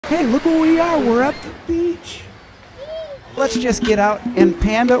Hey, look where we are. We're at the beach. Let's just get out, and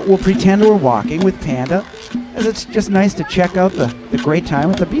Panda will pretend we're walking with Panda, as it's just nice to check out the great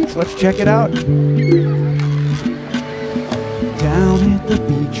time at the beach. Let's check it out. Down at the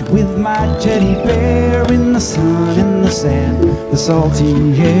beach with my teddy bear, in the sun and the sand, the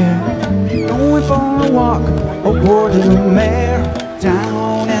salty air. Going for a walk aboard the mare.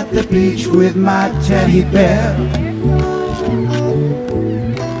 Down at the beach with my teddy bear.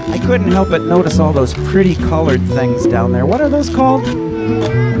 I couldn't help but notice all those pretty colored things down there. What are those called?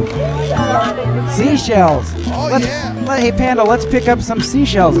 Seashells. Hey Panda, let's pick up some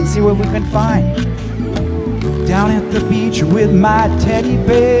seashells and see what we can find. Down at the beach with my teddy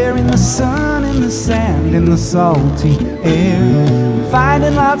bear, in the sun, in the sand, in the salty air.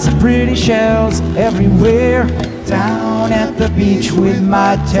 Finding lots of pretty shells everywhere. Down at the beach with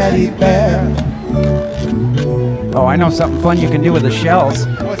my teddy bear. Oh, I know something fun you can do with the shells.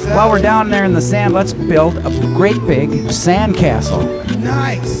 While we're down there in the sand, let's build a great big sand castle.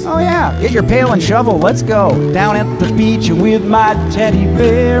 Nice! Oh yeah, get your pail and shovel, let's go. Down at the beach with my teddy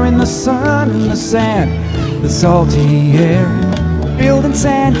bear, in the sun, in the sand, the salty air. Building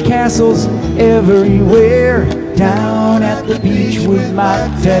sand castles everywhere. Down at the beach with my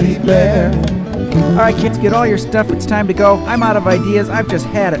teddy bear. Alright kids, get all your stuff, it's time to go. I'm out of ideas, I've just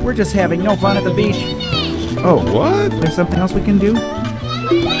had it. We're just having no fun at the beach. Oh, What? there's something else we can do?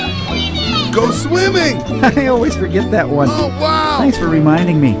 Go swimming! I always forget that one. Oh, wow! Thanks for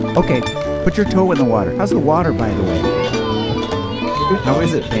reminding me. Okay, put your toe in the water. How's the water, by the way? How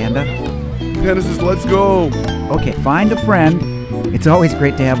is it, Panda? Panda says, let's go. Okay, find a friend. It's always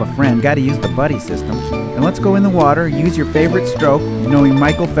great to have a friend. Got to use the buddy system. And let's go in the water. Use your favorite stroke, knowing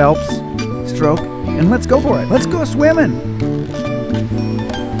Michael Phelps stroke, and let's go for it. Let's go swimming.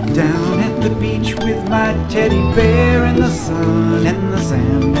 Down at the beach with my teddy bear, in the sun and the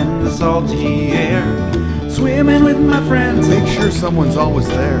sand and the salty air. Swimming with my friends. Make sure someone's always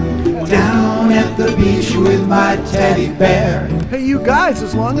there. Down at the beach with my teddy bear. Hey, you guys,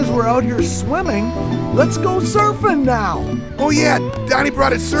 as long as we're out here swimming, let's go surfing now. Oh yeah, Donnie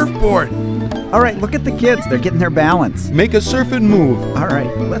brought his surfboard. All right, look at the kids. They're getting their balance. Make a surfing move. All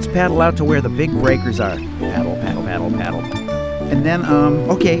right, let's paddle out to where the big breakers are. Paddle, paddle, paddle, paddle. And then,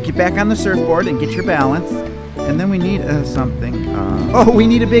 okay, get back on the surfboard and get your balance. And then we need something. We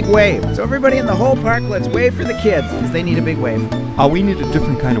need a big wave. So everybody in the whole park, let's wave for the kids, because they need a big wave. We need a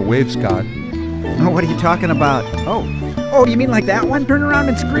different kind of wave, Scott. Oh, what are you talking about? Oh, you mean like that one? Turn around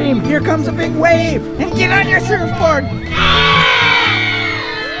and scream, here comes a big wave! And get on your surfboard!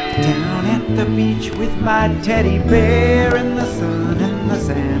 Down at the beach with my teddy bear, in the sun and the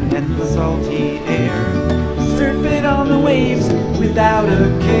sand and the salty air. Surfing on the waves without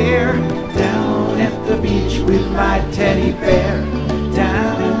a care. Down at the beach with my teddy bear.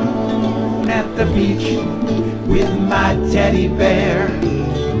 Down at the beach with my teddy bear.